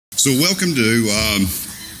So welcome to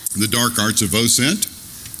the dark arts of OSINT.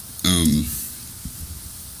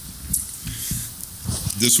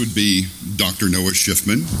 This would be Dr. Noah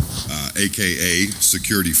Schiffman, aka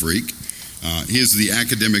Security Freak. He is the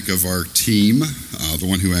academic of our team, the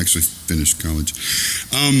one who actually finished college.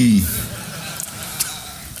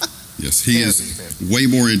 Yes, he is way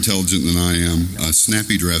more intelligent than I am, a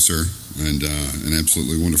snappy dresser, and an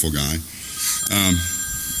absolutely wonderful guy.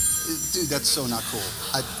 Dude, that's so not cool.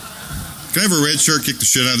 Can I have a red shirt kick the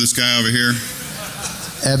shit out of this guy over here?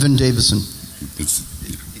 Evan Davison.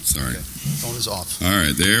 Sorry. Okay. Phone is off. All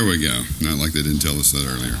right, there we go. Not like they didn't tell us that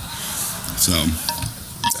earlier. So,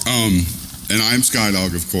 and I'm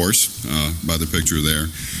SkyDog, of course, by the picture there.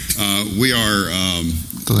 We are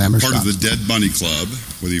part of the Dead Bunny Club.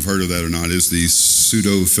 Whether you've heard of that or not, is the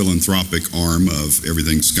pseudo-philanthropic arm of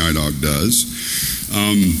everything SkyDog does.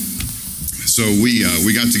 So we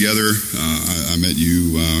got together. I met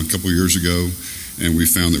you a couple years ago, and we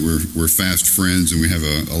found that we're fast friends, and we have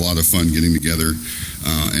a lot of fun getting together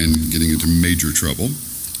and getting into major trouble.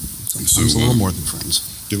 Sometimes a little more than friends.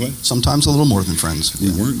 Do what? Sometimes a little more than friends.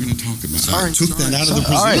 We weren't going to talk about it. Sorry, I took that out of the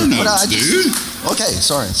presenter notes, dude. Okay,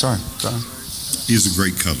 sorry. He's a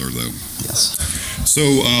great cuddler, though. Yes. So,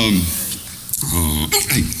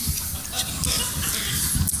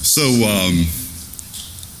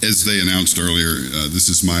 as they announced earlier, this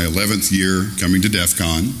is my 11th year coming to DEF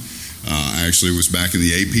CON. I actually was back in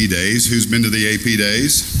the AP days. Who's been to the AP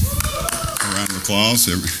days? A round of applause.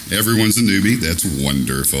 Everyone's a newbie. That's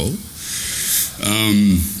wonderful.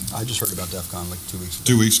 I just heard about DEF CON like 2 weeks ago.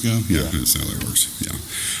 2 weeks ago? Yeah, that's how that works. Yeah.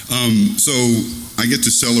 So I get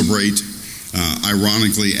to celebrate,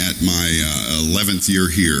 ironically, at my 11th year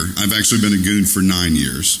here. I've actually been a goon for 9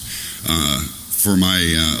 years. For my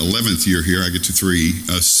 11th year here, I get to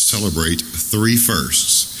celebrate 3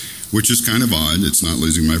 firsts, which is kind of odd. It's not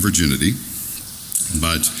losing my virginity,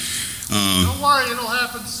 but don't worry, it'll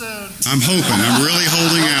happen soon. I'm hoping. I'm really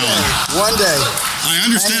holding out. One day. I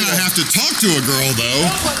understand I have to talk to a girl, though,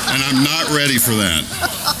 and I'm not ready for that.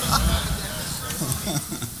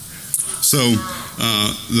 So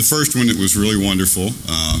the first one, it was really wonderful.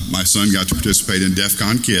 My son got to participate in DEF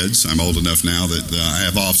CON Kids. I'm old enough now that I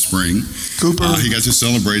have offspring. Cooper. He got to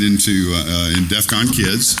celebrate in DEF CON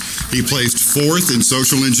Kids. He placed 4th in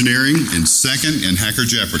social engineering and 2nd in Hacker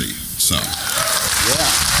Jeopardy. So,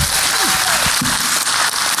 yeah.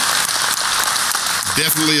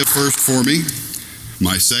 Definitely a first for me.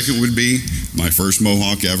 My second would be my first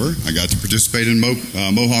Mohawk ever. I got to participate in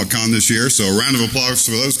Mohawk Con this year, so a round of applause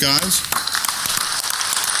for those guys.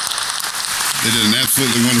 They did an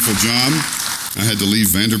absolutely wonderful job. I had to leave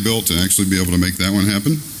Vanderbilt to actually be able to make that one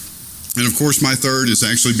happen. And of course, my third is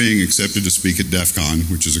actually being accepted to speak at DEF CON,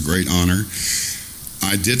 which is a great honor.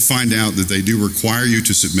 I did find out that they do require you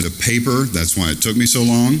to submit a paper. That's why it took me so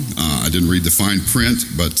long. I didn't read the fine print,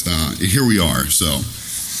 but here we are. So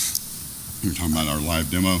we're talking about our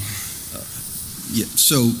live demo. Yeah,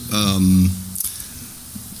 so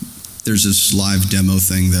there's this live demo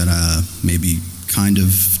thing that maybe kind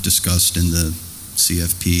of discussed in the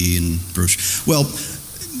CFP and brochure. Well,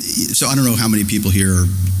 so I don't know how many people here are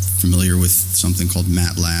familiar with something called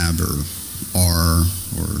MATLAB or R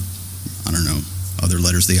or I don't know, other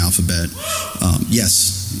letters of the alphabet.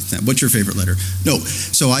 Yes, what's your favorite letter? No,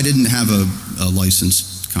 so I didn't have a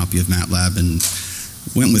licensed copy of MATLAB and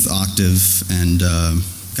went with Octave and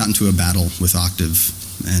got into a battle with Octave,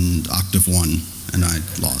 and Octave won and I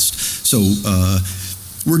lost. So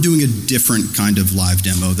we're doing a different kind of live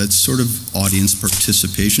demo that's sort of audience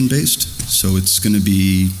participation based. So it's going to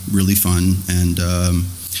be really fun, and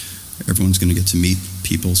everyone's going to get to meet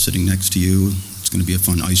people sitting next to you. It's going to be a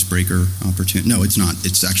fun icebreaker opportunity. No, it's not.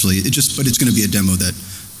 It's actually, but it's going to be a demo that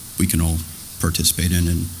we can all participate in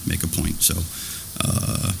and make a point. So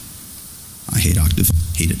I hate Octave.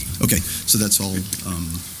 Hate it. Okay, so that's all.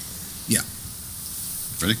 Yeah.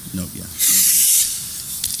 Ready? No, yeah.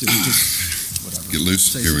 Just whatever. Get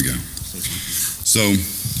loose. Here we go. So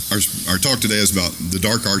our talk today is about the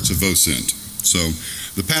dark arts of OSINT. So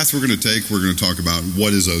the path we're going to take, we're going to talk about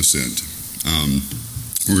what is OSINT.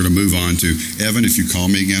 We're going to move on to, Evan, if you call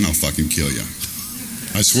me again, I'll fucking kill you.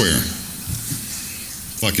 I swear.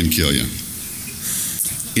 Fucking kill you.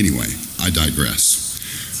 Anyway, I digress.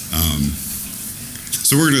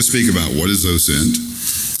 So we're going to speak about what is OSINT.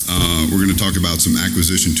 We're going to talk about some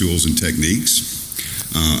acquisition tools and techniques.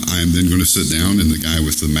 I am then going to sit down, and the guy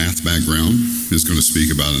with the math background is going to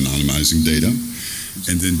speak about anonymizing data.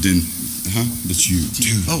 And then that's you.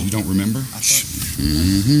 Dude, you don't remember?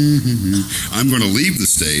 I'm going to leave the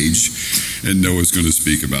stage, and Noah's going to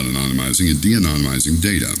speak about anonymizing and de-anonymizing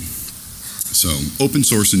data. So, open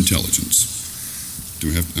source intelligence.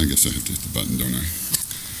 I guess I have to hit the button, don't I?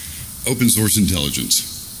 Open source intelligence.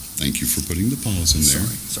 Thank you for putting the pause in there.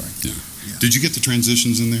 Sorry. Yeah. Did you get the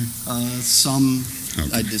transitions in there? Some,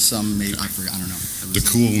 Okay. I did some, maybe, I forgot, I don't know. It was The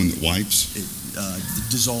cool one that wipes?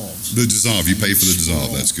 dissolves. The dissolve. You pay for the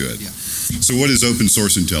dissolve. That's good. Yeah. So what is open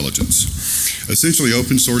source intelligence? Essentially,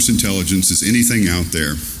 open source intelligence is anything out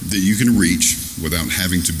there that you can reach without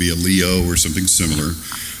having to be a Leo or something similar,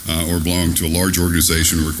 or belong to a large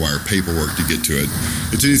organization or require paperwork to get to it.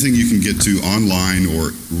 It's anything you can get to online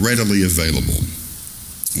or readily available.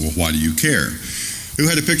 Well, why do you care? Who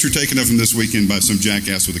had a picture taken of him this weekend by some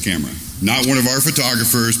jackass with a camera? Not one of our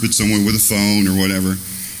photographers, but someone with a phone or whatever.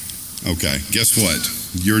 Okay, guess what?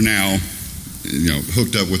 You're now,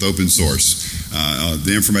 hooked up with open source.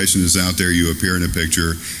 The information is out there. You appear in a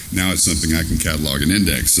picture. Now it's something I can catalog and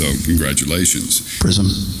index. So congratulations. Prism.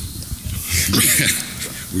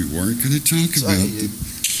 We weren't going to talk about it.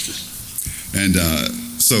 And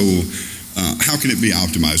how can it be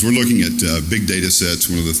optimized? We're looking at big data sets.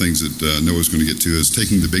 One of the things that Noah's going to get to is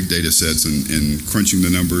taking the big data sets and crunching the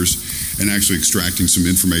numbers and actually extracting some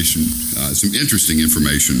information, some interesting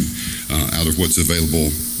information out of what's available,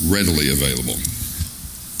 readily available.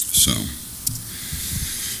 So,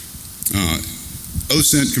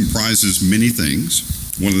 OSINT comprises many things.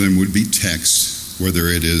 One of them would be text, whether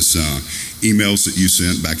it is emails that you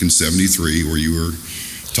sent back in '73 where you were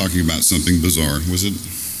talking about something bizarre. Was it?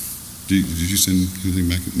 Did you send anything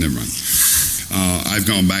back? Never mind. I've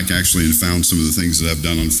gone back actually and found some of the things that I've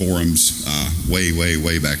done on forums way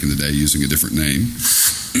back in the day using a different name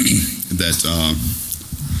that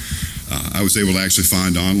I was able to actually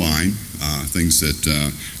find online, things that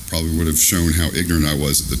probably would have shown how ignorant I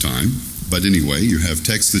was at the time. But anyway, you have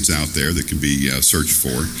text that's out there that can be searched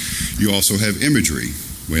for. You also have imagery.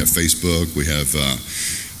 We have Facebook. We have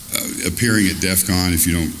appearing at DEF CON. If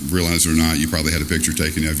you don't realize it or not, you probably had a picture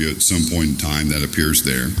taken of you at some point in time that appears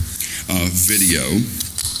there. Video.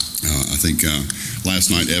 I think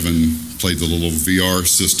last night Evan played the little VR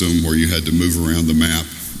system where you had to move around the map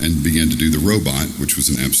and began to do the robot, which was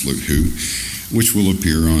an absolute hoot, which will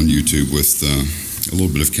appear on YouTube with a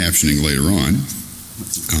little bit of captioning later on.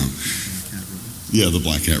 Yeah, the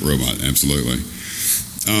Black Hat robot, absolutely.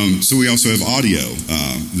 So we also have audio.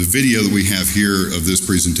 The video that we have here of this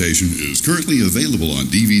presentation is currently available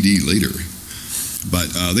on DVD later.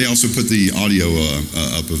 But they also put the audio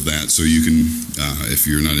up of that, so you can, if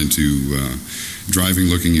you're not into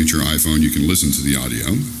driving, looking at your iPhone, you can listen to the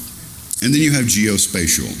audio. And then you have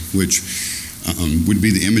geospatial, which would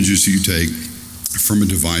be the images you take from a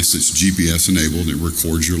device that's GPS enabled. It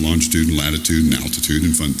records your longitude and latitude and altitude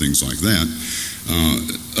and fun things like that.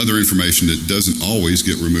 Other information that doesn't always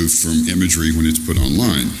get removed from imagery when it's put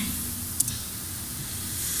online.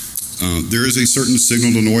 There is a certain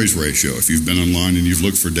signal-to-noise ratio. If you've been online and you've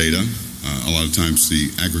looked for data, a lot of times the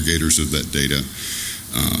aggregators of that data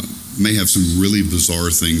may have some really bizarre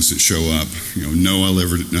things that show up. No, I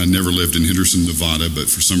never lived in Henderson, Nevada, but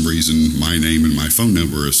for some reason my name and my phone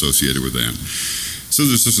number are associated with that. So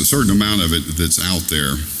there's just a certain amount of it that's out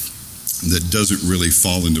there that doesn't really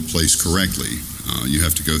fall into place correctly. You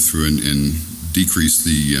have to go through and decrease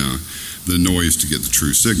the noise to get the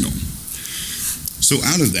true signal. So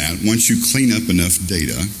out of that, once you clean up enough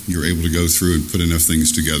data, you're able to go through and put enough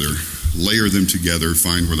things together, layer them together,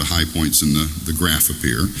 find where the high points in the graph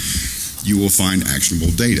appear. You will find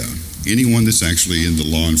actionable data. Anyone that's actually in the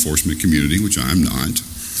law enforcement community, which I'm not,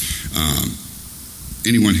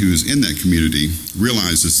 anyone who is in that community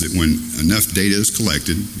realizes that when enough data is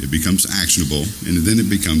collected, it becomes actionable, and then it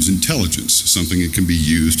becomes intelligence, something that can be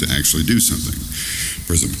used to actually do something.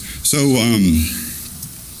 Prism. So,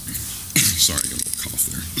 sorry, I got a little cough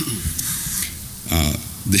there.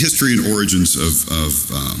 The history and origins of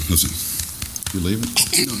you leaving?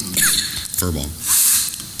 No. Furball.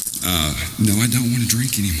 No, I don't want to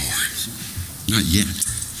drink anymore. Not yet.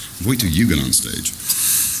 Wait till you get on stage.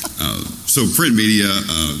 So print media,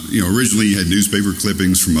 originally you had newspaper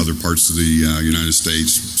clippings from other parts of the United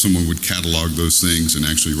States. Someone would catalog those things and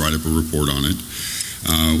actually write up a report on it.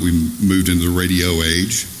 We moved into the radio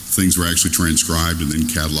age. Things were actually transcribed and then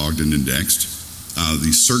cataloged and indexed.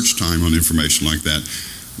 The search time on information like that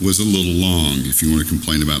was a little long if you want to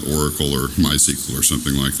complain about Oracle or MySQL or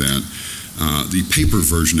something like that. The paper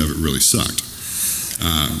version of it really sucked.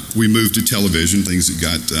 We moved to television, things that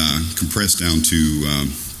got compressed down to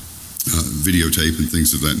videotape and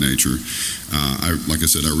things of that nature. Like I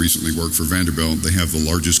said, I recently worked for Vanderbilt. They have the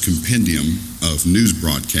largest compendium of news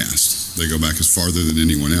broadcasts. They go back as farther than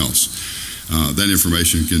anyone else. That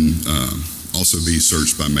information can also be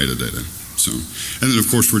searched by metadata. So, and then of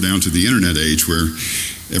course we're down to the internet age where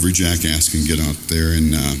every jackass can get out there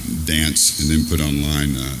and dance and then put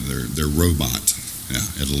online their robot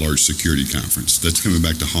at a large security conference. That's coming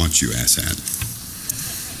back to haunt you, asshat.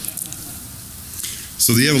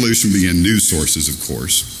 So the evolution began news sources, of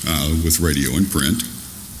course, with radio and print.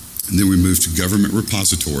 And then we moved to government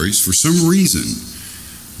repositories. For some reason,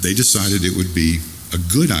 they decided it would be a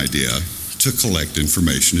good idea to collect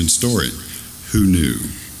information and store it. Who knew?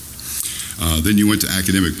 Then you went to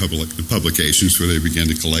academic publications where they began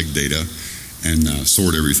to collect data and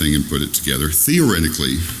sort everything and put it together.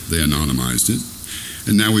 Theoretically, they anonymized it.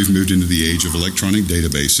 And now we've moved into the age of electronic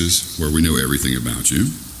databases where we know everything about you.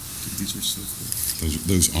 These are so cool.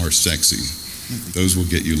 Those are sexy. Those will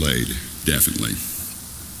get you laid, definitely.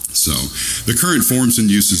 So the current forms and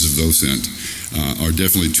uses of OSINT are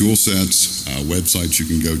definitely tool sets, websites you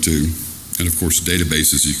can go to, and of course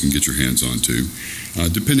databases you can get your hands on to,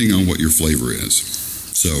 depending on what your flavor is.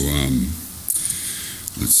 So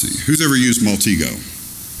let's see. Who's ever used Maltego?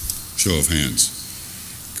 Show of hands.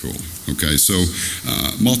 Cool. Okay, so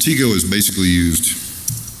Maltego is basically used.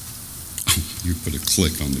 Oh, you put a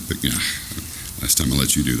click on the pic. Yeah. Last time I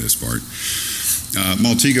let you do this part.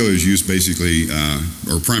 Maltego is used basically,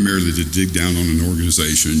 or primarily to dig down on an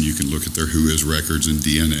organization. You can look at their WHOIS records and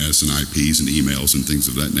DNS and IPs and emails and things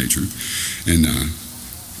of that nature. And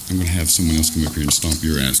I'm going to have someone else come up here and stomp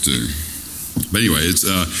your ass too. But anyway,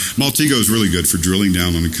 Maltego is really good for drilling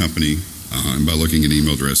down on a company and by looking at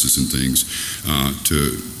email addresses and things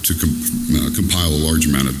to compile a large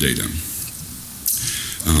amount of data.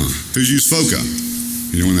 Who's used FOCA?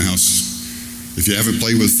 Anyone in the house? If you haven't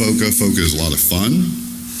played with FOCA, FOCA is a lot of fun.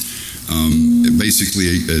 It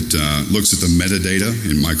looks at the metadata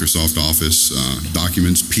in Microsoft Office,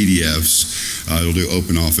 documents, PDFs. It'll do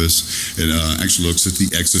Open Office. It actually looks at the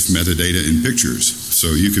EXIF metadata in pictures.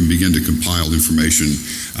 So you can begin to compile information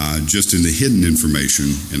just in the hidden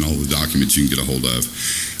information in all the documents you can get a hold of.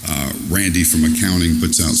 Randy from accounting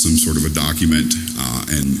puts out some sort of a document,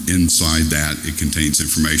 and inside that it contains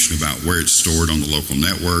information about where it's stored on the local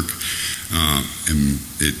network. And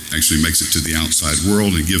it actually makes it to the outside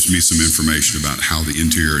world and gives me some information about how the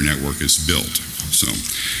interior network is built. So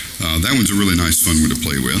that one's a really nice, fun one to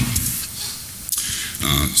play with.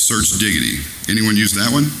 SearchDiggity. Anyone use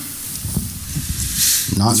that one?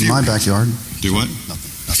 Not in my backyard. Do what?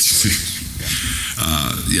 Nothing.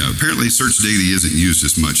 Yeah, apparently SearchDiggity isn't used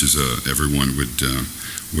as much as everyone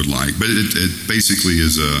would like, but it basically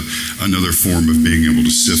is another form of being able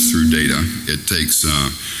to sift through data. It takes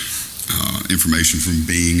information from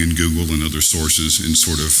Bing and Google and other sources and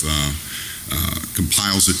sort of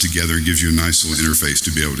compiles it together and gives you a nice little interface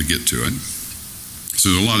to be able to get to it. So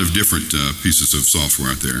there are a lot of different pieces of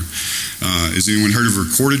software out there. Has anyone heard of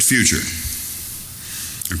Recorded Future?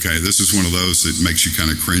 Okay, this is one of those that makes you kind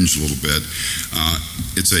of cringe a little bit.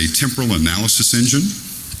 It's a temporal analysis engine.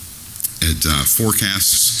 It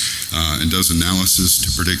forecasts and does analysis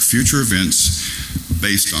to predict future events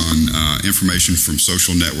based on information from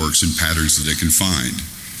social networks and patterns that it can find.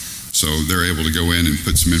 So they're able to go in and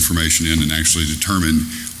put some information in and actually determine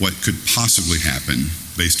what could possibly happen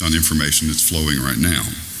based on information that's flowing right now.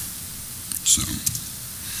 So,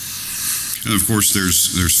 and of course there's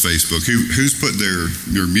Facebook. Who's put their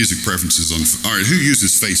music preferences on? All right, who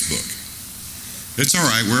uses Facebook? It's all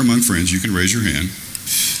right, we're among friends. You can raise your hand.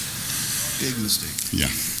 Big mistake. Yeah.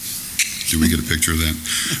 Should we get a picture of that?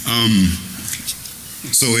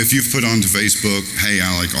 So if you've put onto Facebook, hey, I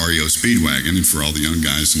like REO Speedwagon, and for all the young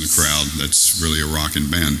guys in the crowd, that's really a rockin'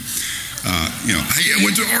 band. Hey, I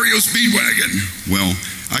went to REO Speedwagon. Well,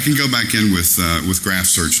 I can go back in with Graph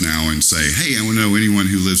Search now and say, hey, I want to know anyone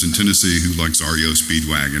who lives in Tennessee who likes REO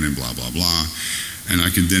Speedwagon and blah, blah, blah. And I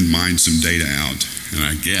can then mine some data out and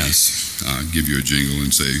I guess give you a jingle and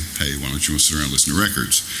say, hey, why don't you sit around and listen to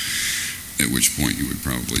records? At which point you would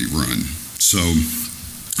probably run. So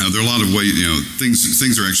there are a lot of ways,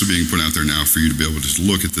 things are actually being put out there now for you to be able to just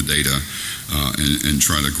look at the data and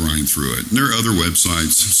try to grind through it. And there are other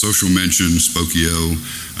websites, Social Mention, Spokio,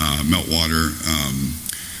 Meltwater.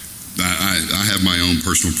 I have my own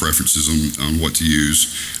personal preferences on what to use.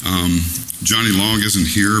 Johnny Long isn't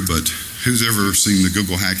here, but who's ever seen the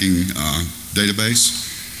Google hacking database?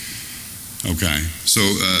 Okay, so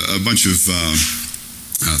a bunch of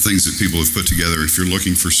things that people have put together. If you're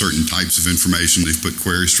looking for certain types of information, they've put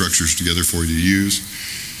query structures together for you to use.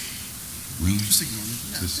 Really? Just ignore me.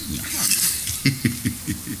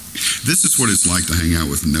 This is what it's like to hang out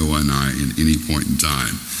with Noah and I in any point in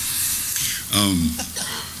time.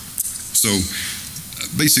 So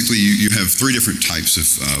basically you have three different types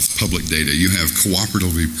of public data. You have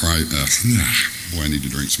cooperatively I need to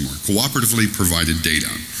drink some more. Cooperatively provided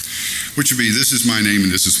data, which would be, this is my name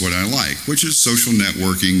and this is what I like, which is social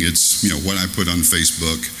networking. It's, what I put on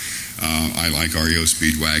Facebook. I like REO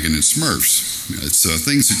Speedwagon and Smurfs. It's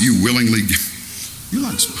things that you willingly give. You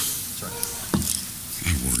like Smurfs?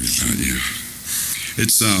 I worry about you.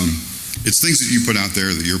 It's things that you put out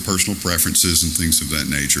there, that your personal preferences and things of that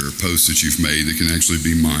nature, or posts that you've made that can actually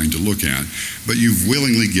be mine to look at, but you've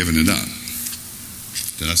willingly given it up.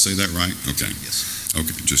 Did I say that right? Okay. Yes.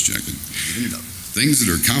 Okay, just checking. Giving it up. Things that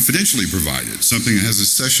are confidentially provided, something that has a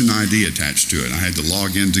session ID attached to it. I had to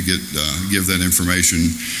log in to give that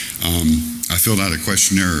information. I filled out a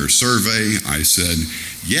questionnaire or survey. I said,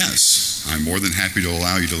 yes, I'm more than happy to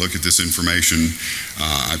allow you to look at this information.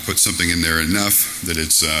 I put something in there enough that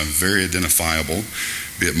it's very identifiable,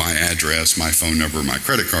 be it my address, my phone number, my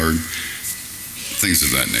credit card, things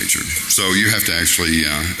of that nature. So you have to actually,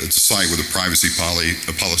 it's a site with a privacy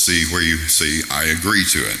policy where you see, I agree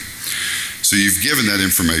to it. So you've given that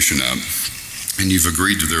information up and you've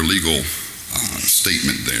agreed to their legal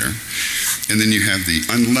statement there. And then you have the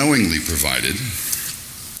unknowingly provided,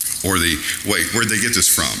 or the, wait, where'd they get this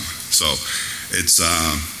from? So it's,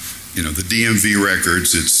 the DMV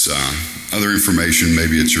records, it's other information,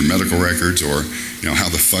 maybe it's your medical records, or, how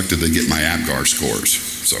the fuck did they get my APGAR scores?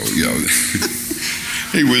 So,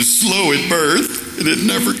 he was slow at birth and it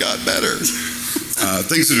never got better.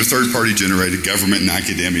 Things that are third-party generated, government and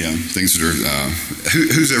academia, things that are,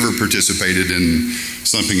 who's ever participated in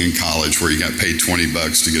something in college where you got paid $20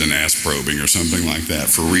 to get an ass probing or something like that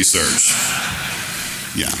for research?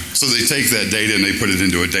 Yeah, so they take that data and they put it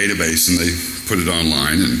into a database and they put it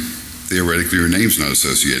online, and theoretically your name's not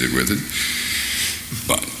associated with it.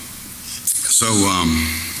 But,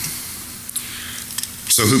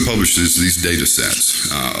 so who publishes these data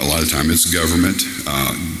sets? A lot of time it's government.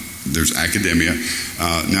 There's academia.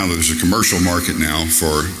 Now there's a commercial market now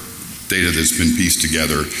for data that's been pieced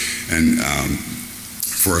together, and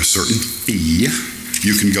for a certain fee,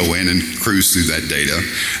 you can go in and cruise through that data.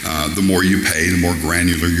 The more you pay, the more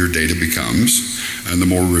granular your data becomes, and the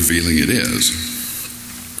more revealing it is.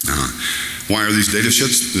 Why are these data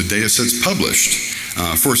sets published?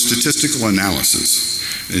 For statistical analysis.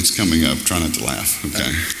 It's coming up, try not to laugh,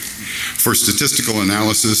 okay? For statistical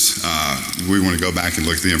analysis, we want to go back and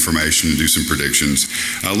look at the information and do some predictions,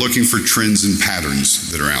 looking for trends and patterns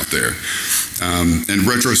that are out there. And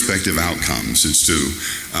retrospective outcomes. It's to,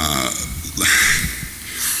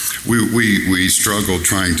 we struggled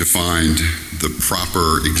trying to find the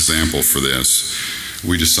proper example for this.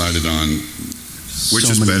 We decided on which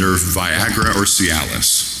is better, Viagra or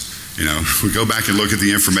Cialis. We go back and look at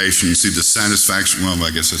the information and see the satisfaction. Well, I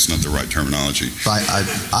guess that's not the right terminology.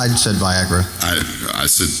 I said Viagra. I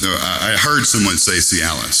said, I heard someone say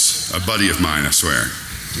Cialis. A buddy of mine, I swear.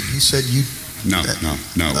 He said you. No,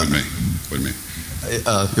 with me.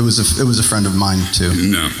 It was a friend of mine too.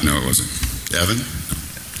 No, it wasn't. Evan?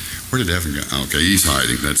 Where did Evan go? Oh, okay, he's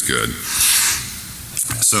hiding. That's good.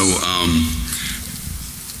 So,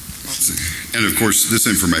 and of course, this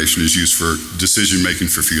information is used for decision making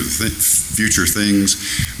for future things.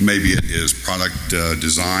 Maybe it is product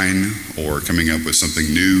design or coming up with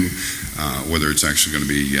something new, whether it's actually going to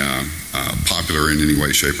be popular in any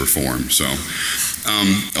way, shape, or form. So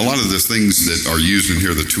a lot of the things that are used in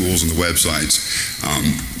here, the tools and the websites,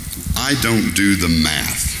 I don't do the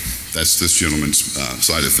math. That's this gentleman's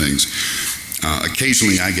side of things.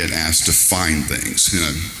 Occasionally I get asked to find things.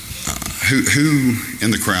 Who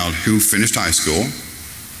in the crowd who finished high school?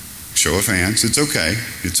 Show of hands. It's okay.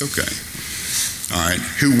 It's okay. All right.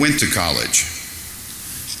 Who went to college?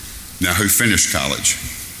 Now, who finished college?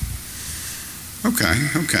 Okay.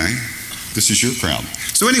 This is your crowd.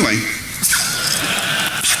 So anyway. He's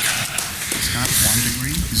got 1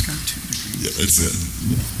 degree. He's got 2 degrees. Yeah, that's it.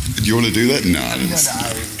 Do you want to do that? No, I didn't.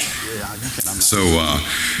 So,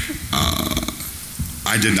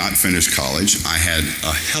 I did not finish college. I had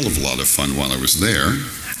a hell of a lot of fun while I was there,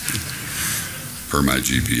 per my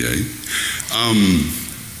GPA.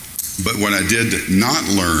 But what I did not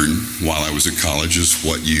learn while I was at college is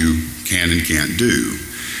what you can and can't do.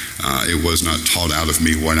 It was not taught out of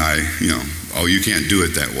me when oh, you can't do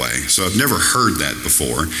it that way. So I've never heard that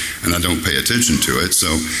before, and I don't pay attention to it.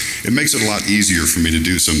 So it makes it a lot easier for me to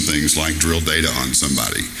do some things like drill data on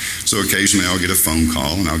somebody. So occasionally I'll get a phone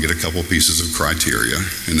call and I'll get a couple pieces of criteria,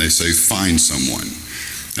 and they say, find someone.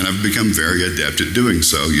 And I've become very adept at doing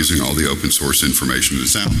so using all the open source information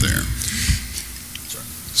that's out there.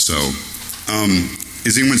 So,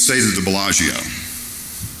 is anyone stayed at the Bellagio?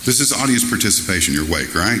 This is audience participation, your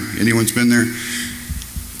wake, right? Anyone's been there?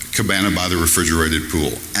 cabana by the refrigerated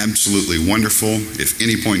pool. Absolutely wonderful. If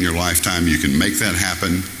any point in your lifetime you can make that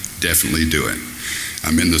happen, definitely do it.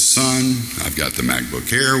 I'm in the sun. I've got the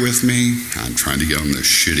MacBook Air with me. I'm trying to get on the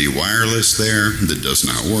shitty wireless there that does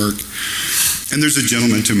not work. And there's a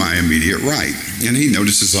gentleman to my immediate right, and he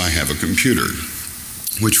notices I have a computer,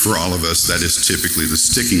 which for all of us, that is typically the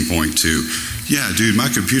sticking point to, yeah, dude, my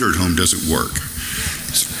computer at home doesn't work.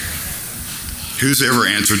 Who's ever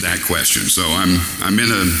answered that question? So I'm in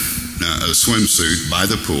a swimsuit by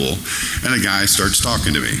the pool, and a guy starts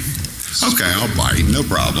talking to me. Okay, I'll bite, no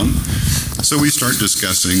problem. So we start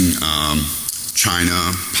discussing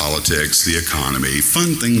China, politics, the economy,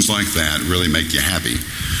 fun things like that really make you happy.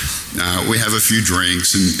 We have a few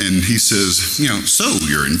drinks, and he says, you know, so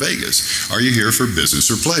you're in Vegas. Are you here for business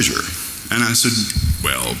or pleasure? And I said,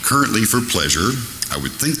 well, currently for pleasure. I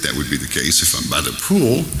would think that would be the case if I'm by the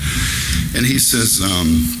pool. And he says,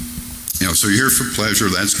 you know, so you're here for pleasure,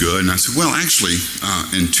 that's good. And I said, well, actually,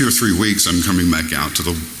 in 2 or 3 weeks, I'm coming back out to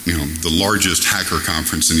the largest hacker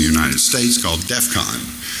conference in the United States called DEF CON.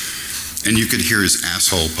 And you could hear his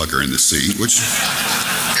asshole pucker in the seat, which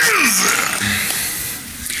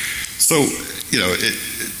so, you know,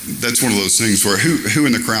 that's one of those things where who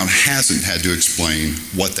in the crowd hasn't had to explain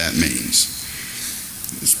what that means?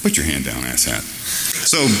 Just put your hand down, asshat.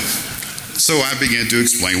 So I began to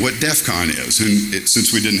explain what DEF CON is, and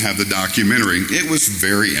since we didn't have the documentary, it was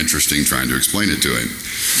very interesting trying to explain it to him.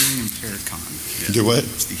 Hearing impaired con. Yeah. Do what?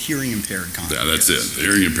 It's the hearing impaired con. Yeah, that's it. The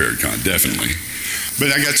hearing impaired con, definitely.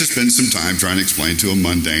 But I got to spend some time trying to explain to a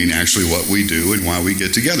mundane actually what we do and why we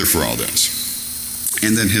get together for all this.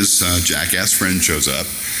 And then his jackass friend shows up,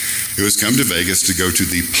 who has come to Vegas to go to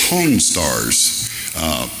the Pawn Stars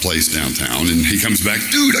place downtown, and he comes back,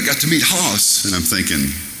 dude, I got to meet Haas. And I'm thinking,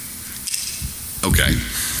 okay,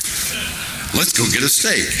 let's go get a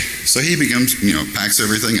steak. So he packs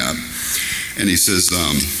everything up, and he says,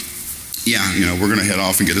 yeah, you know, we're going to head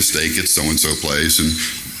off and get a steak at so-and-so place, and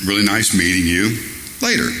really nice meeting you.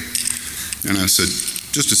 Later. And I said,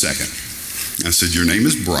 just a second. I said, your name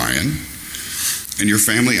is Brian, and your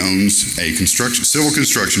family owns a civil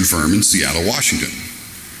construction firm in Seattle, Washington.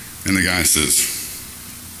 And the guy says,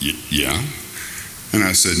 yeah. And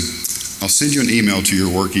I said, I'll send you an email to your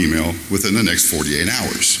work email within the next 48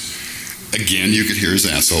 hours. Again, you could hear his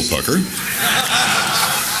asshole pucker.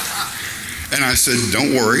 And I said,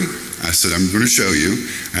 don't worry. I said, I'm going to show you.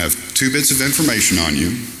 I have 2 bits of information on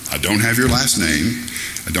you. I don't have your last name.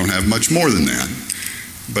 I don't have much more than that.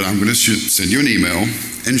 But I'm going to send you an email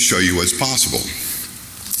and show you what's possible.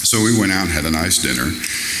 So we went out and had a nice dinner.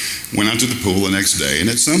 Went out to the pool the next day. And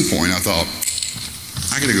at some point, I thought,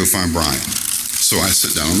 I got to go find Brian. So I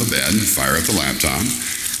sit down on the bed and fire up the laptop.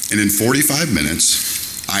 And in 45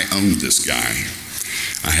 minutes, I owned this guy.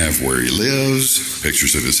 I have where he lives,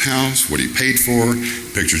 pictures of his house, what he paid for,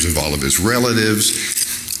 pictures of all of his relatives.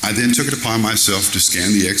 I then took it upon myself to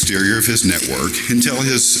scan the exterior of his network and tell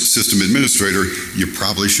his system administrator, you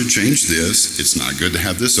probably should change this. It's not good to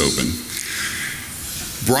have this open.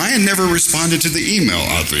 Brian never responded to the email,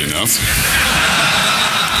 oddly enough.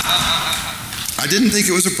 I didn't think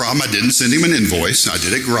it was a problem. I didn't send him an invoice. I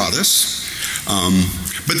did it gratis.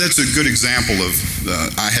 But that's a good example of,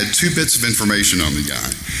 I had 2 bits of information on the guy.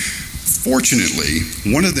 Fortunately,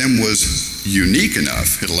 one of them was unique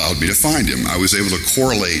enough, it allowed me to find him. I was able to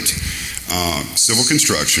correlate civil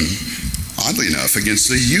construction, oddly enough, against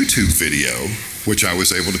a YouTube video, which I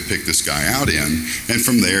was able to pick this guy out in, and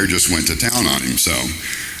from there just went to town on him. So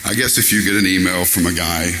I guess if you get an email from a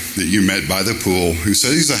guy that you met by the pool who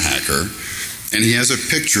says he's a hacker, and he has a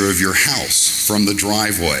picture of your house from the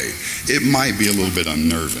driveway, it might be a little bit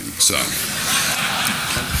unnerving. So,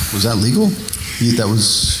 was that legal? That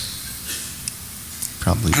was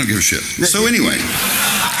probably. I don't give a shit. So anyway,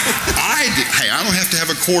 I don't have to have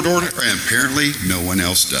a court order, and apparently no one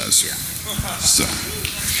else does. So,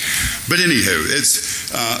 but anywho, it's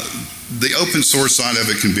the open source side of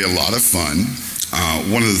it can be a lot of fun.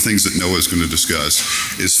 One of the things that Noah's going to discuss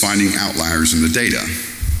is finding outliers in the data.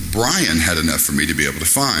 Brian had enough for me to be able to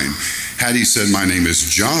find. Had he said my name is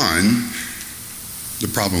John,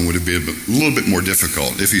 the problem would have been a little bit more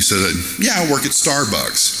difficult. If he said, yeah, I work at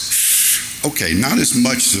Starbucks. Okay, not as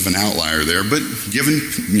much of an outlier there, but given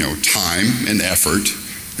time and effort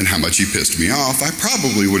and how much he pissed me off, I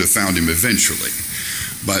probably would have found him eventually.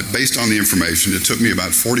 But based on the information, it took me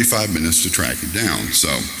about 45 minutes to track him down.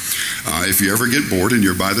 So if you ever get bored and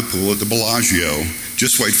you're by the pool at the Bellagio,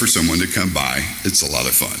 just wait for someone to come by. It's a lot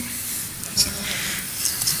of fun.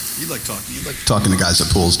 You like talking to guys at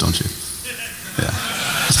pools, don't you? Yeah.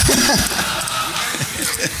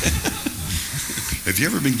 If you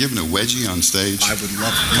ever been given a wedgie on stage? I would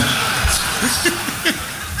love it.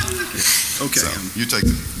 Okay. So you take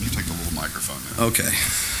the little microphone now. Okay.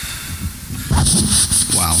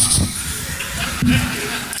 Wow.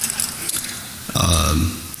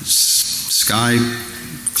 Sky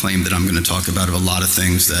claimed that I'm going to talk about a lot of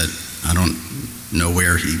things that I don't know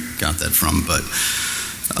where he got that from, but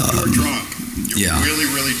you were drunk. You were really,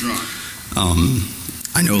 really drunk.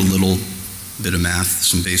 I know a little bit of math,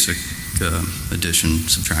 some basic addition,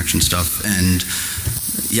 subtraction stuff, and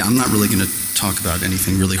yeah, I'm not really going to talk about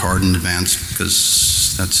anything really hard and advanced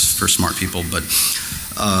because that's for smart people, but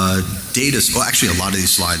data, well, actually a lot of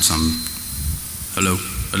these slides, hello,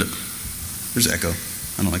 there's echo.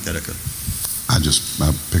 I don't like that echo. I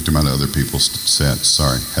picked them out of other people's sets.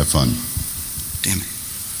 Sorry. Have fun. Damn it.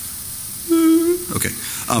 Okay.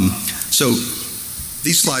 So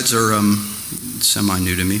these slides are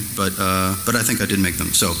semi-new to me, but I think I did make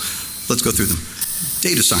them. So let's go through them.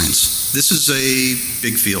 Data science. This is a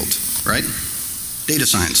big field, right? Data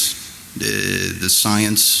science. The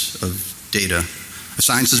science of data.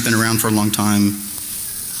 Science has been around for a long time.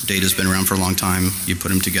 Data's been around for a long time. You put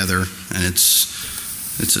them together, and it's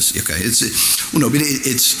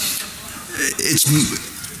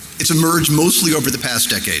emerged mostly over the past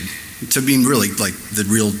decade to being really like the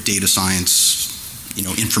real data science,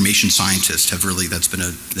 information scientists have really, that's been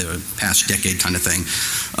the past decade kind of thing.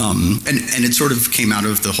 And it sort of came out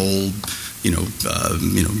of the whole,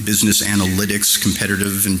 business analytics,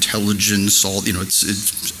 competitive intelligence, all,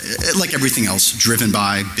 it's like everything else, driven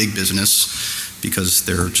by big business because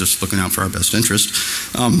they're just looking out for our best interest.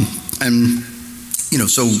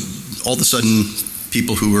 So all of a sudden,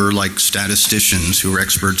 people who are like statisticians, who are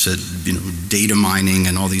experts at data mining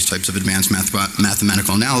and all these types of advanced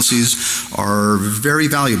mathematical analyses are very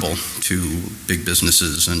valuable to big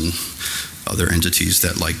businesses and other entities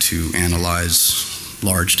that like to analyze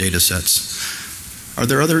large data sets. Are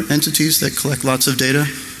there other entities that collect lots of data?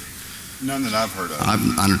 None that I've heard of.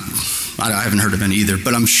 I haven't heard of any either,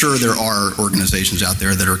 but I'm sure there are organizations out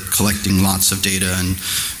there that are collecting lots of data and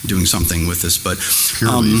doing something with this. But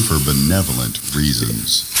purely for benevolent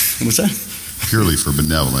reasons. What's that? Purely for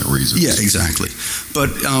benevolent reasons. Yeah, exactly.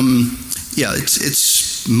 But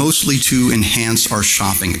it's mostly to enhance our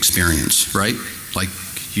shopping experience, right? Like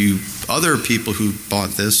other people who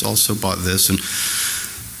bought this also bought this, and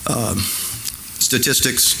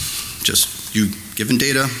statistics. Just you given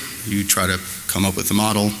data, you try to come up with a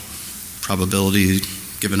model. Probability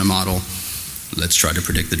given a model, let's try to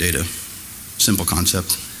predict the data. Simple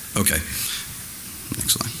concept. Okay,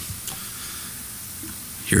 next slide.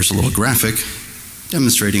 Here's a little graphic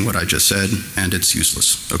demonstrating what I just said, and it's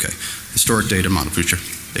useless. Okay, historic data, model future,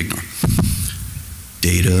 ignore.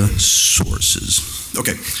 Data sources.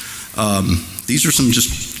 Okay, these are some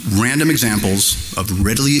just random examples of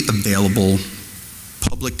readily available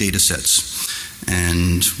public data sets.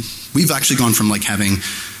 And we've actually gone from like having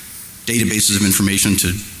databases of information to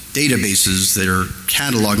databases that are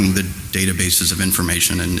cataloging the databases of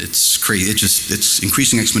information, and it's crazy. It's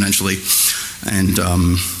increasing exponentially. And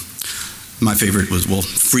my favorite was,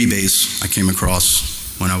 Freebase I came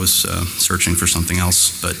across when I was searching for something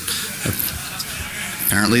else, but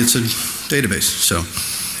apparently it's a database. So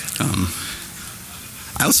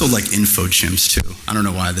I also like InfoChimps too. I don't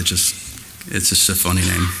know why, it's just a funny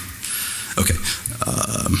name. Okay,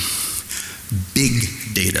 big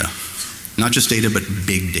data. Not just data, but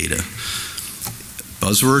big data.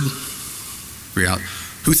 Buzzword?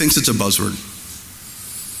 Who thinks it's a buzzword?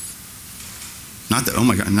 Not that, oh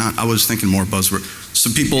my God, I was thinking more buzzword.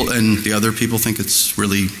 Some people and the other people think it's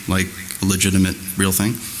really like a legitimate, real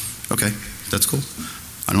thing. Okay, that's cool.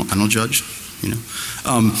 I don't judge, I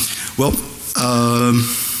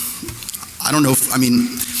don't know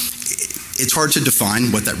it's hard to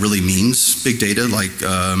define what that really means, big data, like,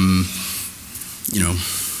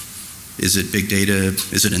 is it big data?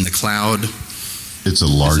 Is it in the cloud? It's a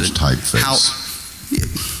large typeface.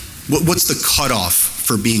 What's the cutoff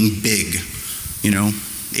for being big? 8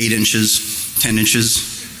 inches, 10 inches?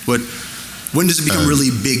 When does it become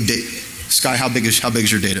really big data? Sky, how big is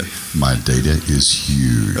your data? My data is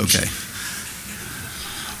huge. Okay.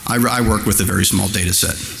 I work with a very small data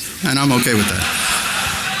set, and I'm okay with that.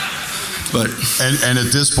 But and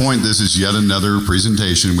at this point, this is yet another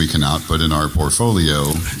presentation we cannot put in our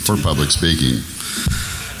portfolio for public speaking.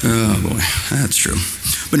 Oh boy, that's true.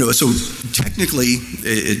 But no, so technically,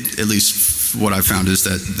 at least what I found is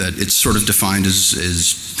that it's sort of defined as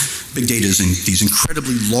big data is in these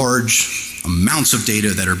incredibly large amounts of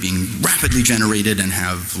data that are being rapidly generated and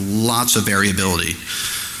have lots of variability.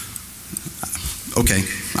 Okay,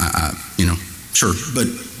 sure, but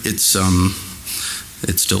it's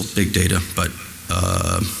it's still big data. But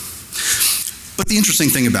the interesting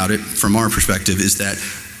thing about it, from our perspective, is that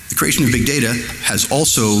the creation of big data has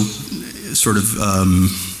also sort of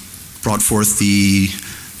brought forth the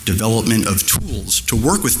development of tools to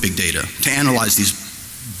work with big data, to analyze these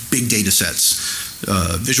big data sets,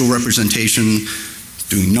 visual representation,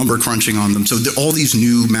 doing number crunching on them. So all these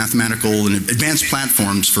new mathematical and advanced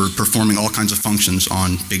platforms for performing all kinds of functions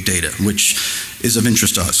on big data, which is of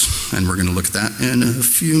interest to us. And we're going to look at that in a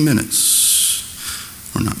few minutes.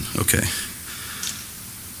 Or not, okay.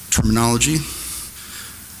 Terminology.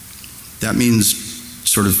 That means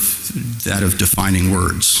sort of that of defining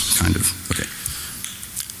words, kind of. Okay.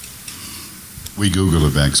 We Google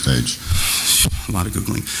it backstage. A lot of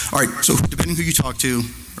Googling. All right, so depending who you talk to,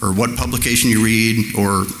 or what publication you read,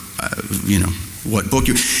 or what book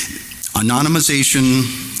you... Anonymization,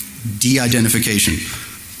 de-identification,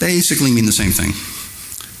 basically mean the same thing.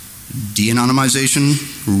 De-anonymization,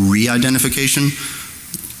 re-identification,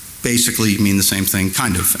 basically mean the same thing,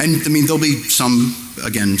 kind of. And I mean, there'll be some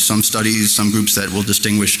studies, some groups that will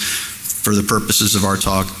distinguish for the purposes of our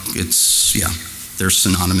talk. It's, yeah, they're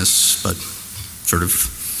synonymous, but sort of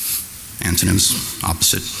antonyms,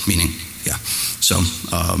 opposite meaning, yeah. So,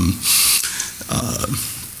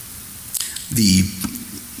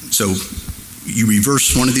 so you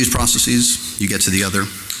reverse one of these processes, you get to the other.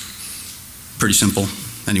 Pretty simple.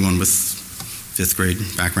 Anyone with 5th grade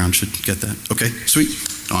background should get that. Okay, sweet.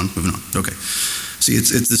 Moving on. Okay. See,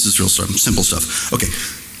 this is real stuff, simple stuff. Okay.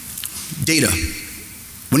 Data.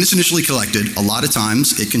 When it's initially collected, a lot of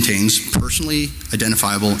times it contains personally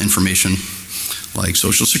identifiable information like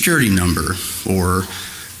social security number or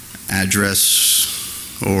address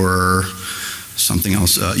or something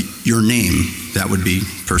else. Your name, that would be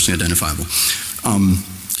personally identifiable.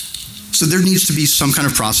 So there needs to be some kind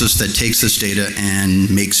of process that takes this data and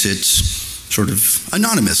makes it sort of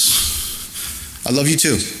anonymous. I love you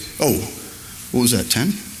too. Oh, what was that, 10?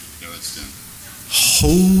 Yeah, that's 10.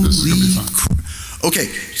 Holy crap. Okay,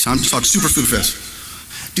 time to talk super fast.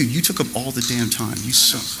 Dude, you took up all the damn time. You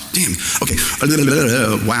so, damn. Okay,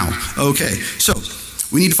 wow. Okay, so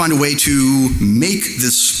we need to find a way to make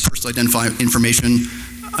this personally identified information,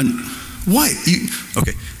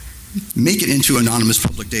 okay, make it into anonymous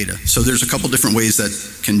public data. So there's a couple different ways that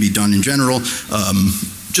can be done in general.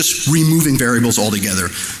 Just removing variables altogether.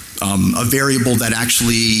 A variable that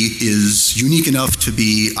actually is unique enough to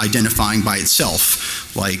be identifying by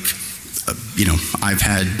itself. Like, I've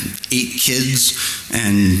had 8 kids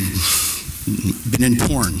and been in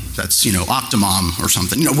porn. That's, Octomom or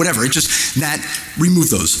something, whatever. It just, remove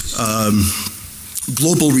those.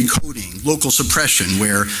 Global recoding, local suppression,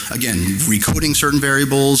 where, again, recoding certain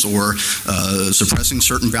variables or suppressing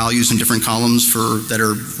certain values in different columns that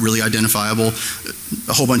are really identifiable.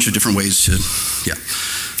 A whole bunch of different ways to, yeah.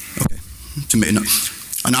 Okay.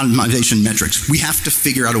 Anonymization metrics. We have to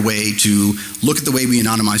figure out a way to look at the way we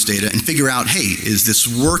anonymize data and figure out, hey, is this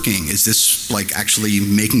working? Is this like actually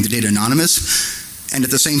making the data anonymous? And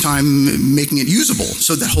at the same time, making it usable.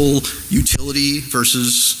 So that whole utility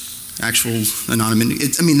versus actual anonymity,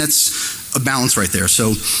 that's a balance right there.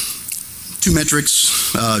 So 2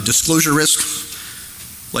 metrics, disclosure risk,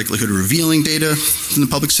 likelihood of revealing data in the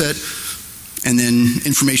public set, and then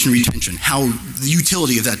information retention, the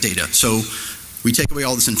utility of that data. So we take away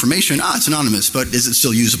all this information, it's anonymous, but is it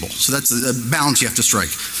still usable? So that's the balance you have to strike.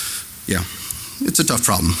 Yeah, it's a tough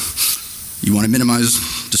problem. You want to minimize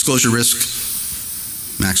disclosure risk,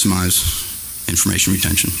 maximize information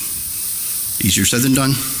retention. Easier said than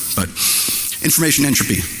done, but information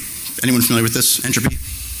entropy. Anyone familiar with this, entropy?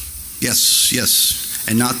 Yes,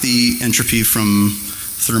 and not the entropy from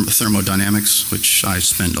thermodynamics, which I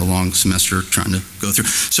spent a long semester trying to go through.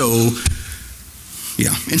 So,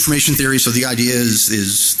 yeah, information theory. So the idea is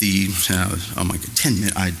the, oh my God, 10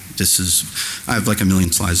 minutes. I have like a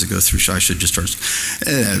million slides to go through, so I should just start.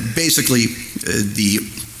 Basically, the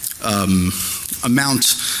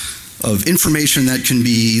amount of information that can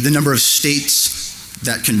be, the number of states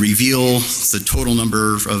that can reveal the total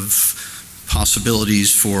number of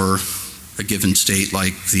possibilities for a given state,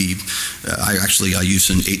 like I use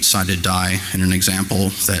an 8-sided die in an example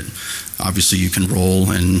that obviously you can roll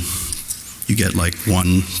and you get like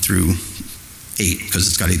 1 through 8 because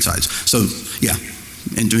it's got 8 sides. So yeah,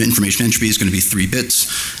 information entropy is going to be 3 bits,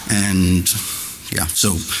 and yeah,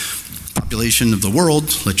 so population of the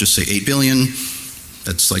world, let's just say 8 billion,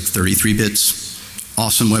 that's like 33 bits.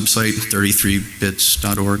 Awesome website,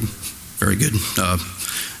 33bits.org, very good.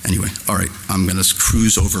 Anyway, all right, I'm going to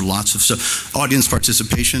cruise over lots of stuff. Audience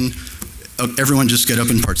participation. Everyone just get up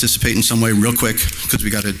and participate in some way real quick because we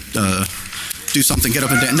got to do something, get up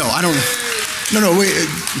and dance. No, I don't. No, wait.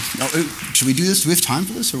 Should we do this? Do we have time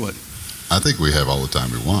for this or what? I think we have all the time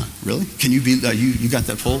we want. Really? Can you be, you got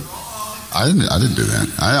that poll? I didn't do that.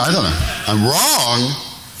 I don't know. I'm wrong.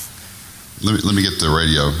 Let me get the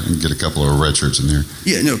radio and get a couple of red shirts in there.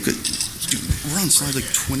 Yeah, no, good. We're on slide like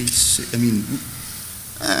 26. I mean,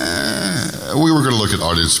 we were going to look at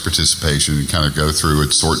audience participation and kind of go through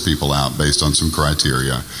it, sort people out based on some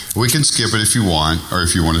criteria. We can skip it if you want, or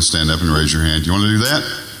if you want to stand up and raise your hand. Do you want to do that?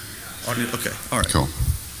 Okay, all right. Cool.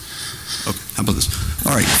 Okay, how about this?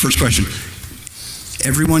 All right, first question.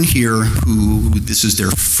 Everyone here who this is their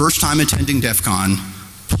first time attending DEF CON,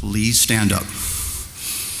 please stand up.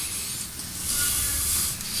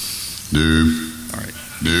 Nope. All right.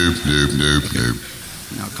 Nope.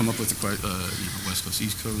 Now come up with a West Coast,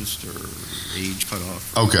 East Coast, or age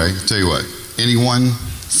cutoff. Okay, tell you what. Anyone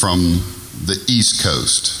from the East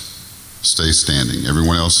Coast, stay standing.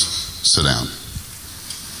 Everyone else, sit down.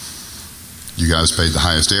 You guys paid the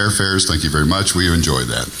highest airfares. Thank you very much. We enjoyed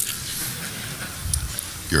that.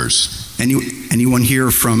 Yours. Anyone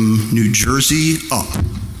here from New Jersey up?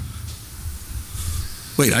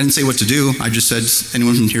 Wait, I didn't say what to do. I just said,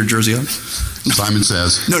 anyone from here, Jersey up? No. Simon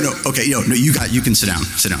says. No, okay, no, you can sit down.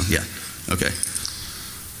 Sit down, yeah. Okay.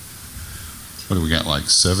 What do we got, like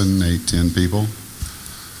 7, 8, 10 people?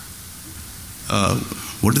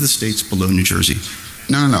 What are the states below New Jersey?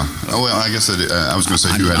 No. Oh, well, I guess I was going to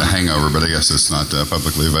say who had a hangover, but I guess it's not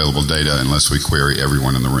publicly available data unless we query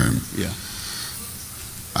everyone in the room. Yeah.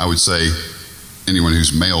 I would say anyone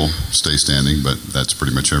who's male, stay standing, but that's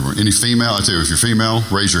pretty much everyone. Any female? I tell you, if you're female,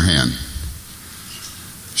 raise your hand.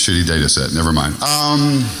 Shitty data set. Never mind.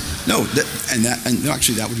 No,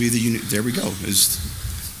 actually that would be the unit. There we go.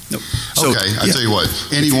 So, okay, I tell you what.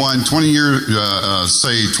 Anyone 20 years,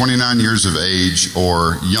 say 29 years of age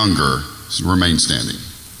or younger, remain standing.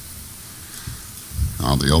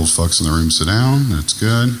 All the old fucks in the room, sit down. That's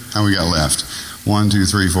good. How we got left? 1, 2,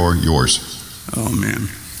 3, 4. Yours. Oh man.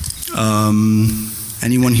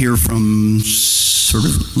 Anyone here from sort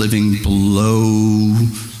of living below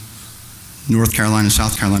North Carolina,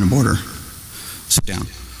 South Carolina border? Sit down.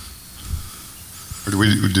 Or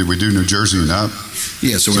did we do New Jersey and up?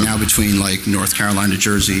 Yeah, so we're now between like North Carolina,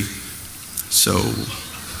 Jersey. So,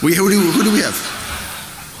 who do we have?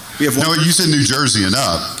 We have one. No, you said New Jersey and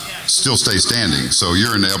up. Still stay standing. So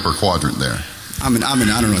you're in the upper quadrant there. I don't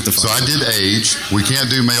know what the fuck. So I did age. We can't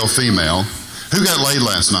do male, female. Who got laid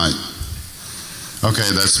last night? Okay,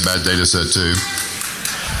 that's a bad data set too.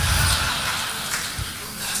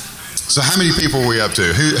 So how many people are we up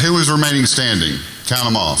to? Who is remaining standing? Count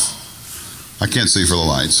them off. I can't see for the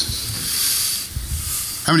lights.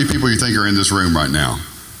 How many people do you think are in this room right now?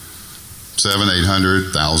 700, 800,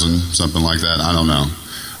 1,000, something like that. I don't know.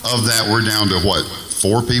 Of that, we're down to what?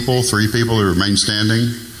 4 people, 3 people who remain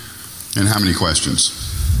standing? And how many questions?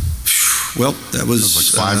 Well, that was like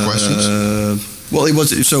 5 questions? Well, it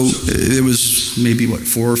was maybe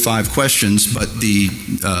 4 or 5 questions, but the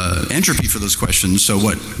entropy for those questions, so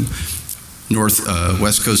what? North,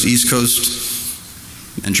 West Coast, East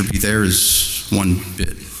Coast, entropy there is 1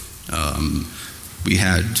 bit. We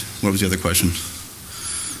had, what was the other question?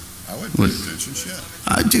 I wouldn't pay attention, shit.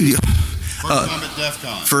 Dude, First time at DEF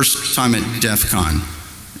CON. First time at DEF CON.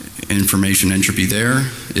 Information entropy there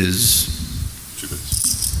is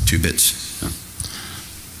 2 bits. Yeah.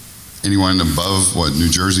 Anyone above, what, New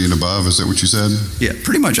Jersey and above? Is that what you said? Yeah,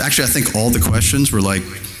 pretty much. Actually, I think all the questions were like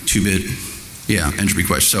 2-bit, entropy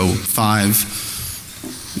questions. So 5,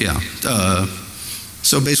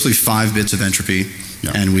 so basically 5 bits of entropy,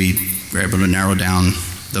 and we were able to narrow down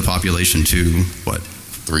the population to what?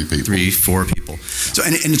 3 people. 3, 4 people. So,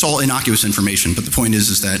 and it's all innocuous information, but the point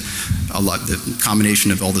is that the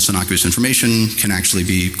combination of all this innocuous information can actually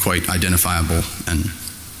be quite identifiable and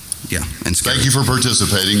scary. Thank you for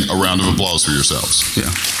participating. A round of applause for yourselves. Yeah.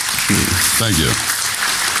 Thank you.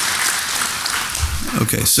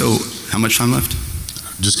 Okay, so how much time left?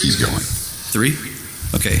 Just keep going. 3?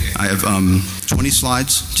 Okay, I have 20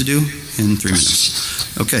 slides to do in 3 minutes.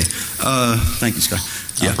 Okay, thank you, Sky.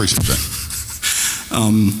 I appreciate that.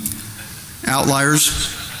 Outliers,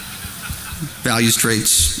 values,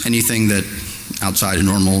 traits, anything that outside a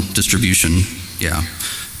normal distribution,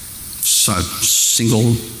 So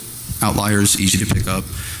single outliers, easy to pick up.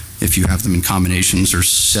 If you have them in combinations or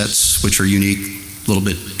sets, which are unique, a little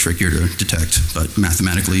bit trickier to detect, but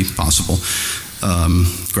mathematically possible.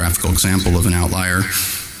 Graphical example of an outlier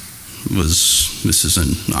this is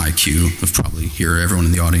an IQ of probably here, everyone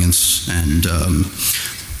in the audience, and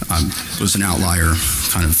was an outlier,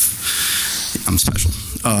 kind of, I'm special.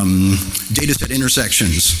 Data set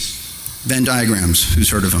intersections, Venn diagrams, who's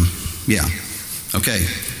heard of them? Yeah. Okay,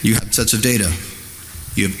 you have sets of data.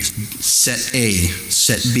 You have set A,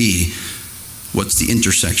 set B. What's the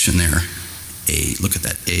intersection there? A, look at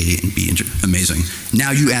that, A and B, amazing.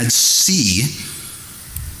 Now you add C,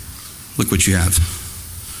 look what you have.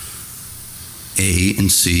 A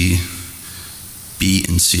and C, B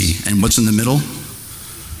and C. And what's in the middle?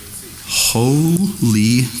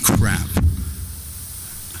 Holy crap.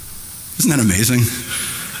 Isn't that amazing?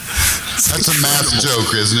 That's a math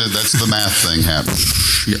joke, isn't it? That's the math thing happening.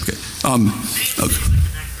 Yeah, okay. Okay.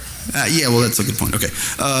 Yeah, well, that's a good point. Okay.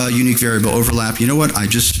 Unique variable overlap. You know what?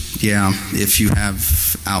 If you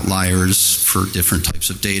have outliers for different types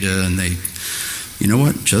of data and they, you know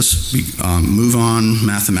what? Just move on.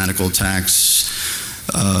 Mathematical attacks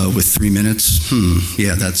with 3 minutes.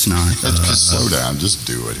 Yeah, that's not. Just slow down. Just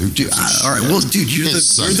do it. All right. Well, dude, you're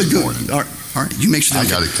the good. All right. You make sure I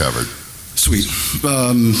got it covered. Sweet.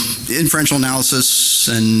 Inferential analysis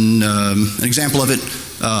and an example of it.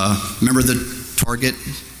 Remember the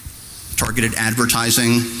targeted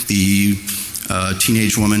advertising, the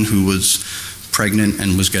teenage woman who was pregnant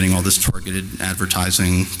and was getting all this targeted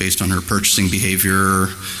advertising based on her purchasing behavior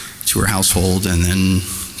to her household, and then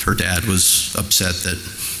her dad was upset that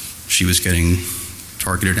she was getting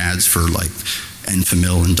targeted ads for like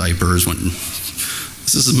Enfamil and diapers when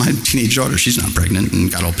this is my teenage daughter, she's not pregnant,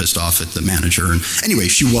 and got all pissed off at the manager. And anyway,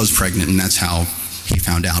 she was pregnant, and that's how he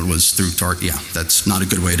found out was through Target. Yeah, that's not a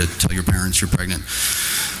good way to tell your parents you're pregnant.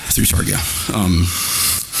 Through Target, yeah.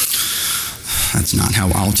 That's not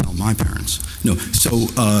how I'll tell my parents. No, so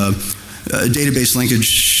database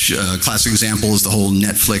linkage, classic example is the whole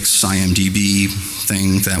Netflix, IMDb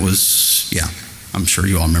thing. That was, yeah, I'm sure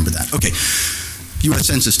you all remember that. Okay, U.S.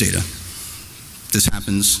 Census data. This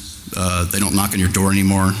happens. They don't knock on your door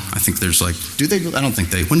anymore. I think there's like, do they? I don't think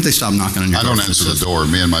they. When did they stop knocking on your door? I don't answer the door.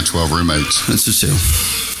 Me and my 12 roommates. That's just two.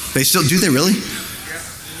 They still do. They really?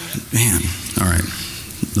 Man, all right.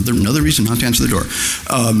 Another reason not to answer the door.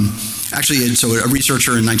 Actually, so a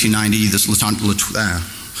researcher in 1990, this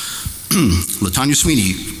Latanya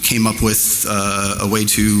Sweeney came up with a way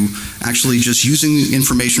to actually just using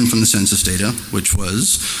information from the census data, which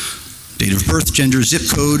was date of birth, gender, zip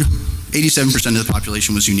code. 87% of the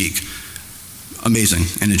population was unique. Amazing.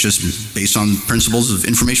 And it's just based on principles of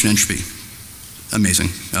information entropy.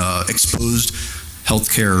 Amazing. Exposed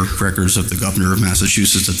healthcare records of the governor of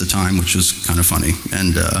Massachusetts at the time, which was kind of funny.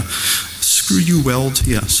 And screw you, Weld.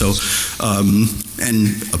 Yeah, so,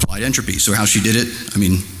 and applied entropy. So how she did it, I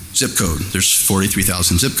mean, zip code. There's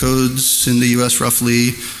 43,000 zip codes in the US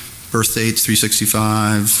roughly. Birth dates,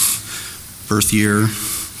 365. Birth year,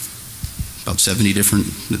 about 70 different,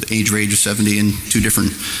 the age range of 70 and 2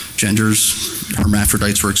 different genders.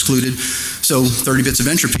 Hermaphrodites were excluded. So 30 bits of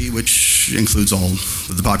entropy, which includes all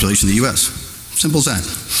of the population of the US. Simple as that.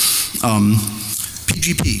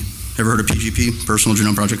 PGP. Ever heard of PGP? Personal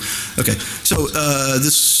Genome Project? Okay. So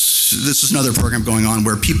this is another program going on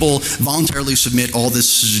where people voluntarily submit all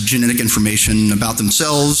this genetic information about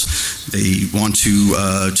themselves. They want to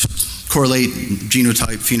correlate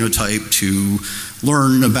genotype, phenotype, to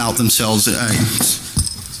learn about themselves.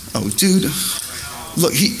 Oh, dude.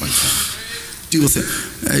 Look, deal with it.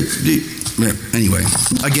 Anyway,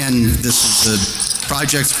 again, this is the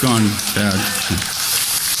project's gone bad.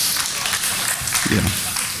 Yeah.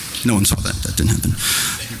 No one saw that. That didn't happen.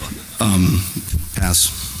 Pass.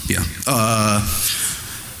 Yeah.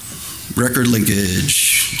 Record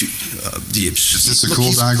linkage. Is this a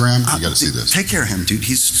cool diagram? You got to see this. Take care of him, dude.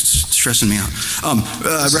 He's stressing me out.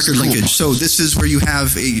 Record linkage. So this is where you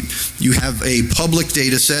have a public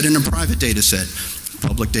data set and a private data set.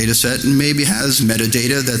 Public data set maybe has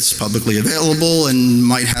metadata that's publicly available and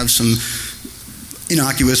might have some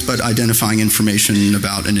innocuous but identifying information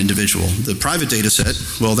about an individual. The private data set,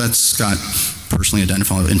 well, that's got personally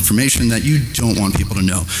identifiable information that you don't want people to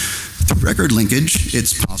know. Through record linkage,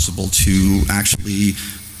 it's possible to actually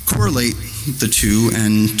correlate the two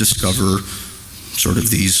and discover sort of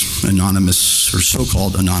these anonymous or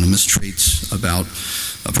so-called anonymous traits about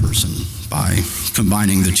a person by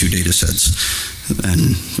combining the two data sets.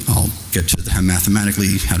 And I'll get to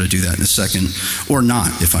mathematically how to do that in a second, or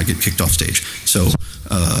not if I get kicked off stage. So,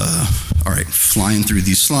 all right, flying through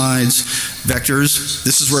these slides. Vectors,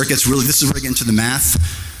 this is where it gets really, this is where I get into the math.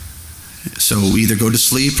 So either go to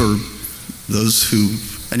sleep or those who,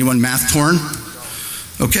 anyone math torn?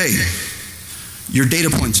 Okay, your data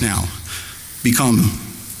points now become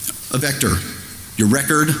a vector. Your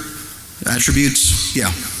record, attributes,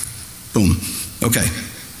 yeah, boom, okay.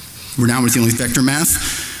 We're now with dealing with vector math.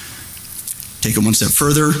 Take it one step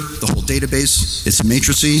further, the whole database, it's a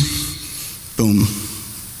matrice, boom.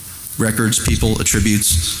 Records, people,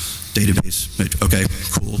 attributes, database. Okay,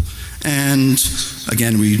 cool. And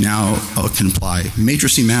again, we now can apply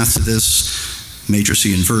matrixy math to this,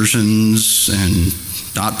 matrixy inversions and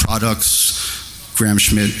dot products,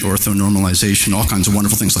 Gram-Schmidt orthonormalization, all kinds of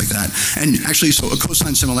wonderful things like that. And actually, so a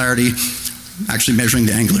cosine similarity, actually measuring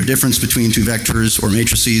the angular difference between two vectors or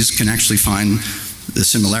matrices, can actually find the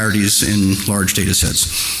similarities in large data sets.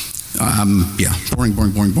 Yeah, boring,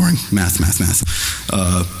 math.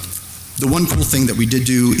 The one cool thing that we did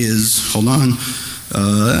do is, hold on,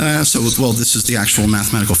 well, this is the actual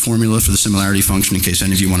mathematical formula for the similarity function in case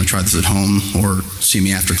any of you want to try this at home or see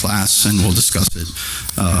me after class and we'll discuss it.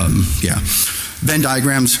 Yeah. Venn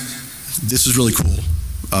diagrams, this is really cool.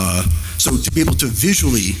 So to be able to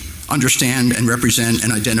visually understand and represent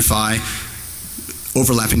and identify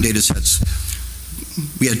overlapping data sets,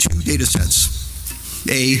 we had two data sets,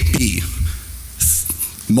 A, B,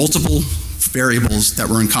 multiple variables that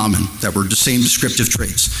were in common, that were the same descriptive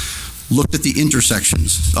traits. Looked at the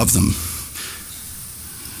intersections of them,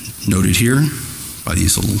 noted here by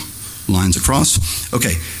these little lines across.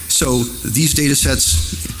 Okay, so these data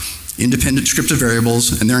sets, independent descriptive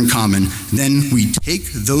variables, and they're in common. Then we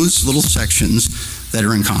take those little sections that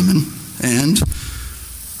are in common and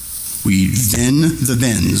we Venn the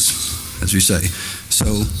Venns, as we say.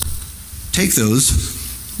 So take those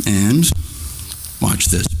and watch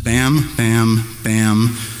this. Bam, bam,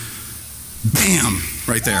 bam, bam,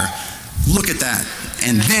 right there. Look at that.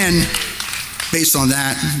 And then, based on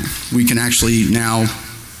that, we can actually now,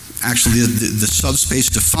 the subspace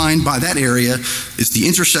defined by that area is the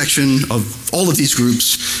intersection of all of these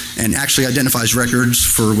groups and actually identifies records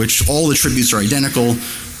for which all attributes are identical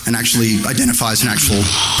and actually identifies an actual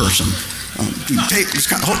person.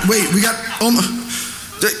 Wait, we got,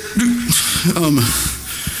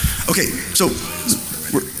 okay, so,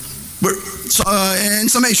 in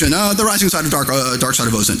summation, the rising side of dark side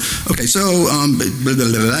of OSINT. Okay, so,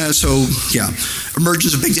 yeah,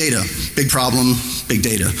 emergence of big data, big problem, big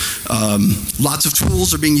data. Lots of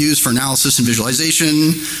tools are being used for analysis and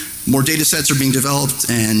visualization. More data sets are being developed,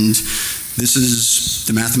 and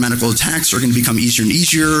the mathematical attacks are going to become easier and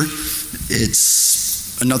easier.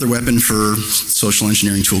 It's another weapon for social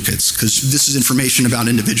engineering toolkits, because this is information about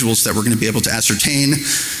individuals that we're going to be able to ascertain,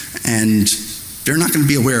 and they're not going to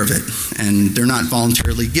be aware of it, and they're not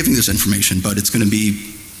voluntarily giving this information, but it's going to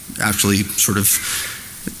be actually sort of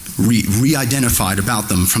re-identified about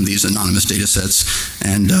them from these anonymous data sets,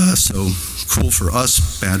 and so cool for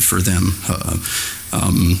us, bad for them.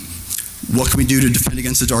 What can we do to defend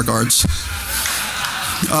against the dark arts?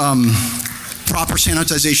 Proper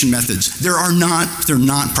sanitization methods. There's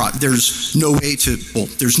no way to, well,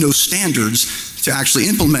 there's no standards to actually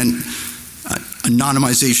implement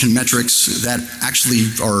anonymization metrics that actually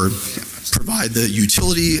provide the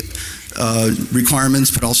utility requirements,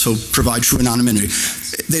 but also provide true anonymity.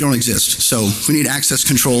 They don't exist. So we need access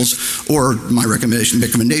controls, or my recommendation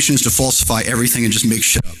is to falsify everything and just make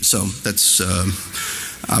shit up. So that's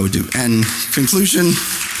I would do. And conclusion,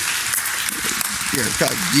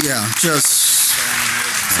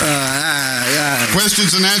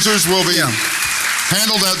 questions and answers will be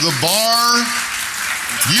handled at the bar.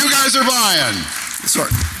 You guys are buying.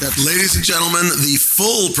 Sorry. Ladies and gentlemen, the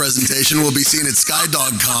full presentation will be seen at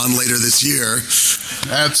SkyDog Con later this year.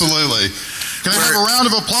 Absolutely. Can I have a round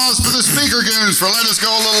of applause for the speaker goons for letting us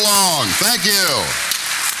go a little long? Thank you.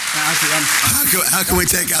 How can we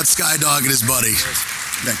take out SkyDog and his buddy?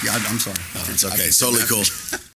 Thank you. I'm sorry. It's okay. It's totally cool.